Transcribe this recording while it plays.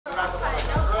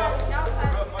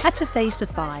had to face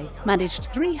defy, managed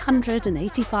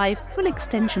 385 full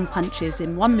extension punches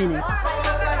in 1 minute.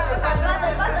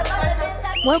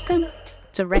 Welcome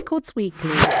to Records Weekly.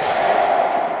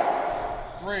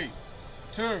 3,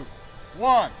 2,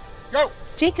 1, go!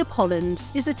 Jacob Holland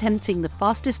is attempting the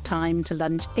fastest time to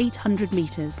lunge 800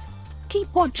 meters.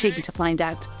 Keep watching to find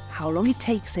out how long it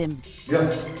takes him.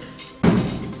 Yeah.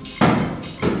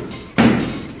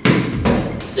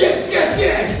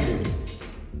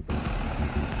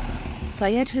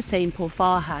 Syed Hussain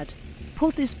Farhad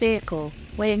pulled this vehicle,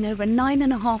 weighing over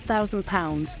 9,500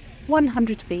 pounds,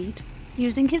 100 feet,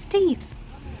 using his teeth.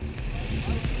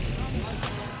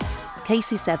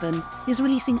 KC7 is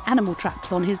releasing animal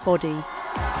traps on his body.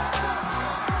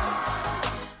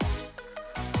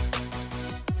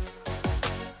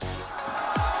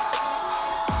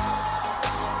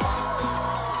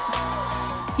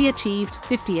 He achieved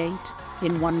 58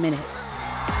 in 1 minute.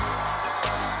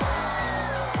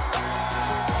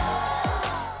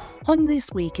 On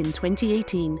This Week in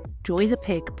 2018, Joy the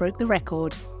pig broke the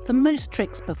record for most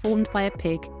tricks performed by a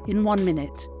pig in 1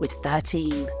 minute, with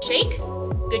 13. Shake.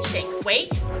 Good shake.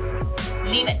 Wait.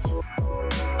 Leave it.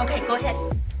 Okay, go ahead.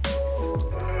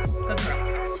 Good girl.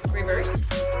 Reverse.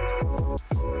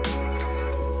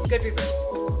 Good reverse.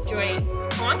 Joy,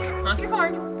 honk. Honk your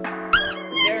horn.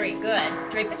 Very good.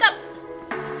 Joy, pick up.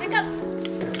 Pick up.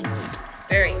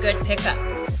 Very good. Pick up.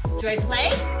 Joy,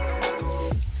 play.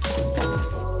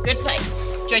 Good play.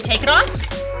 Joy, take it off.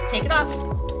 Take it off.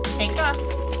 Take it off.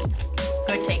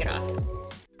 Good, take it off.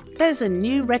 There's a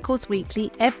new Records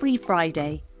Weekly every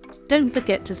Friday. Don't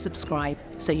forget to subscribe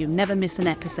so you never miss an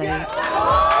episode.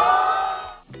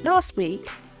 Last week,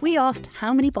 we asked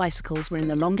how many bicycles were in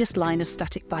the longest line of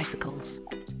static bicycles.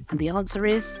 And the answer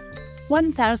is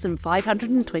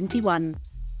 1,521.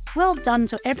 Well done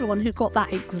to everyone who got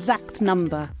that exact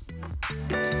number.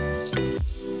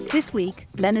 This week,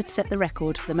 Leonard set the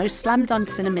record for the most slam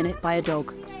dunks in a minute by a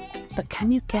dog. But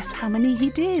can you guess how many he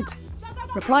did?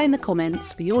 Reply in the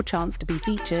comments for your chance to be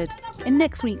featured in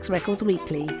next week's Records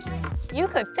Weekly. You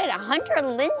could fit 100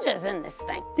 Linjas in this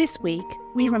thing. This week,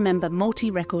 we remember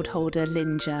multi-record holder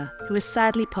Linja, who has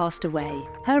sadly passed away.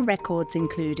 Her records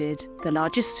included the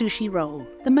largest sushi roll,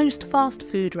 the most fast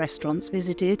food restaurants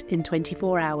visited in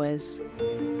 24 hours,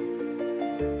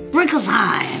 Sprinkle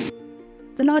time!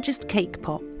 the largest cake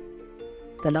pop,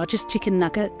 the largest chicken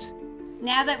nugget,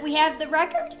 Now that we have the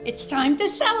record, it's time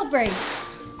to celebrate.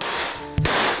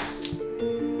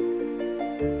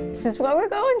 This is what we're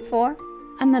going for.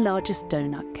 and the largest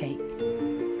donut cake.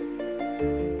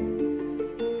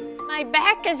 My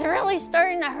back is really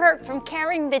starting to hurt from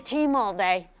carrying the team all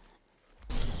day.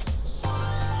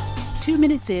 2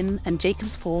 minutes in and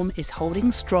Jacob's form is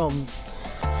holding strong.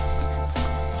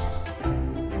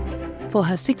 For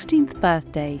her 16th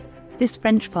birthday, this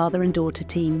French father and daughter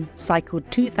team cycled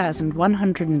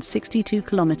 2,162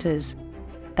 kilometres,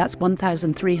 that's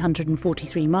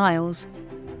 1,343 miles,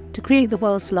 to create the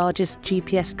world's largest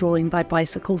GPS drawing by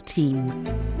bicycle team.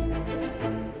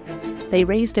 They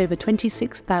raised over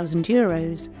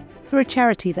 €26,000 for a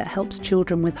charity that helps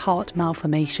children with heart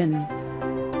malformations.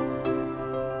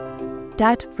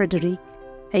 Dad, Frederic,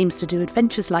 aims to do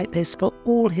adventures like this for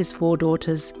all his 4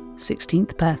 daughters'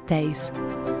 16th birthdays.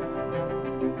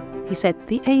 He said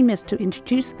the aim is to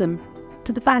introduce them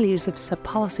to the values of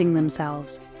surpassing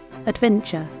themselves,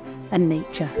 adventure and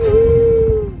nature.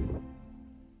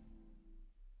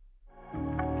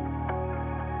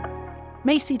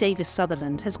 Macy Davis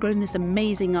Sutherland has grown this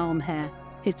amazing arm hair.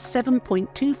 It's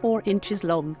 7.24 inches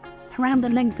long, around the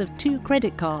length of 2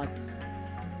 credit cards.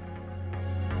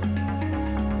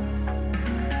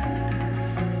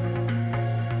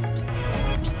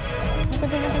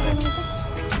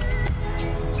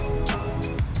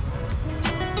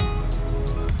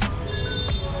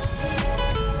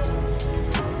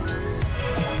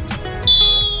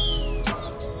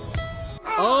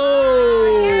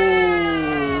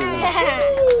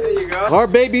 Our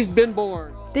baby's been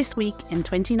born. This week in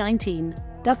 2019,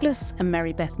 Douglas and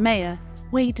Mary Beth Mayer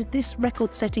weighed this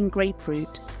record-setting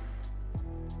grapefruit.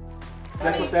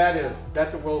 That's what that is.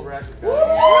 That's a world record.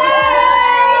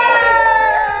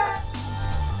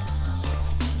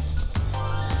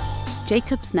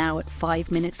 Jacob's now at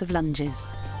 5 minutes of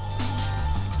lunges.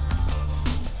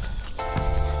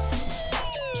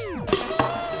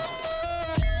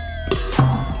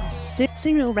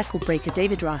 Serial record breaker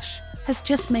David Rush has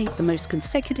just made the most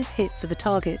consecutive hits of a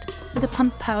target with a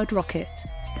pump-powered rocket.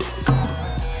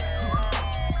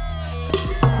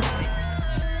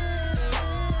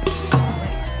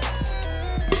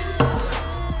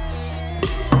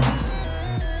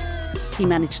 He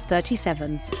managed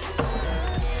 37.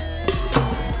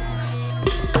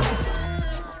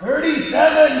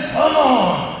 37, come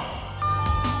on!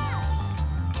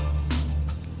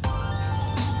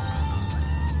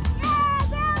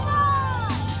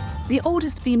 The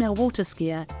oldest female water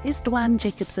skier is Dwan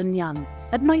Jacobson Young,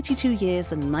 at 92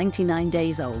 years and 99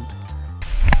 days old.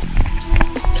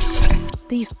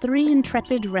 These three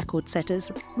intrepid record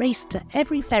setters raced to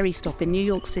every ferry stop in New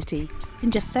York City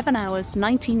in just 7 hours,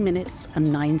 19 minutes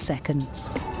and 9 seconds.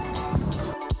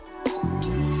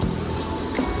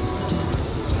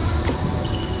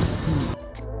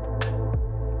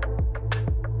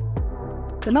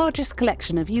 The largest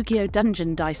collection of Yu-Gi-Oh!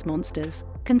 Dungeon dice monsters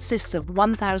consists of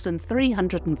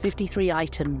 1,353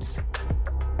 items.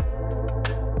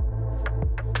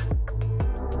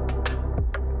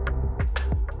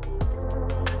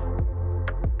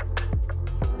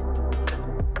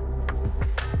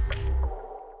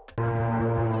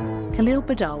 Khalil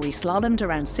Badawi slalomed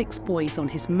around 6 buoys on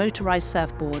his motorized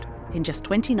surfboard in just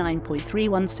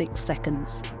 29.316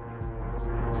 seconds.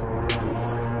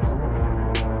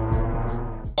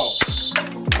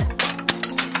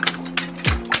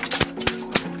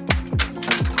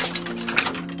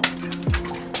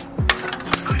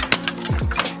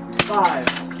 Five,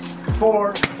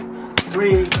 4,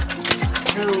 3, 2,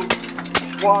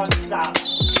 1, stop.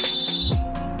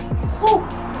 Woo.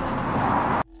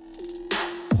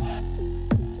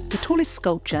 The tallest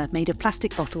sculpture, made of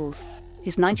plastic bottles,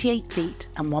 is 98 feet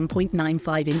and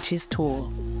 1.95 inches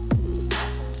tall.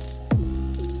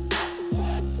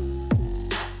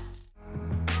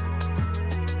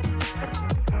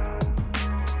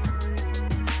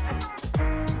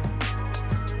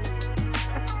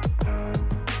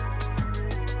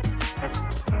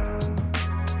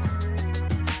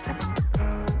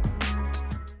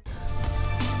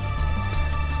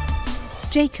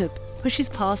 Jacob pushes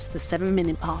past the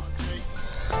 7-minute mark.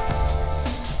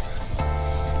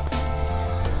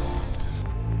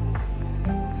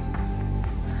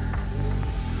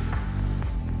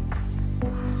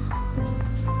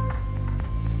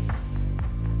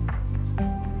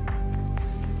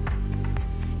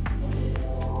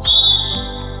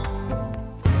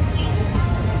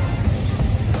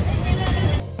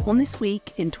 On this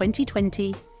week in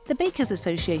 2020, the Bakers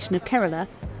Association of Kerala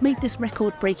made this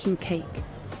record-breaking cake.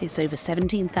 It's over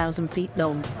 17,000 feet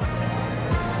long.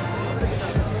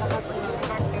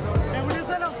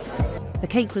 The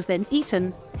cake was then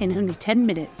eaten in only 10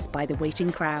 minutes by the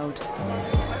waiting crowd.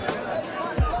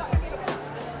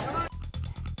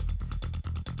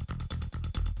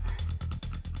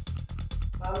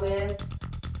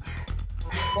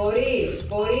 Boris, 3,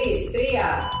 2,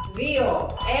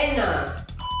 1.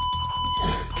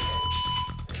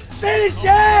 Finish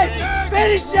it!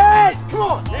 Finish it! Come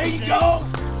on, there you go!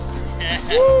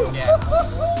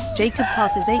 Jacob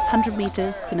passes 800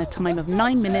 meters in a time of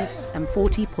 9 minutes and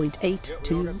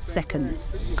 40.82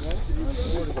 seconds.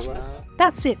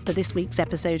 That's it for this week's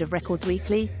episode of Records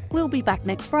Weekly. We'll be back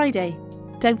next Friday.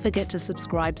 Don't forget to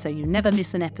subscribe so you never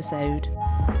miss an episode.